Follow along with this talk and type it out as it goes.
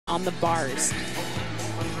on the bars.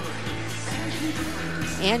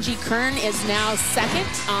 Angie Kern is now second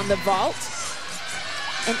on the vault.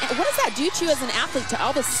 And what does that do to you as an athlete to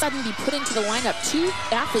all of a sudden be put into the lineup? 2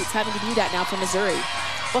 athletes having to do that now for Missouri.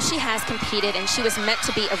 Well, she has competed, and she was meant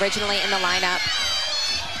to be originally in the lineup.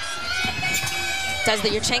 Does the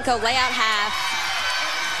Yurchenko layout half.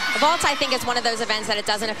 The vault, I think, is one of those events that it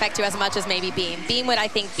doesn't affect you as much as maybe beam. Beam would, I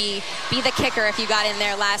think, be the kicker if you got in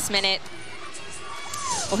there last minute.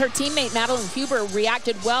 Well, her teammate Madeline Huber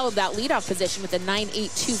reacted well to that leadoff position with a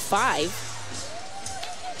 9.825.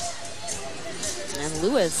 And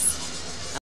Lewis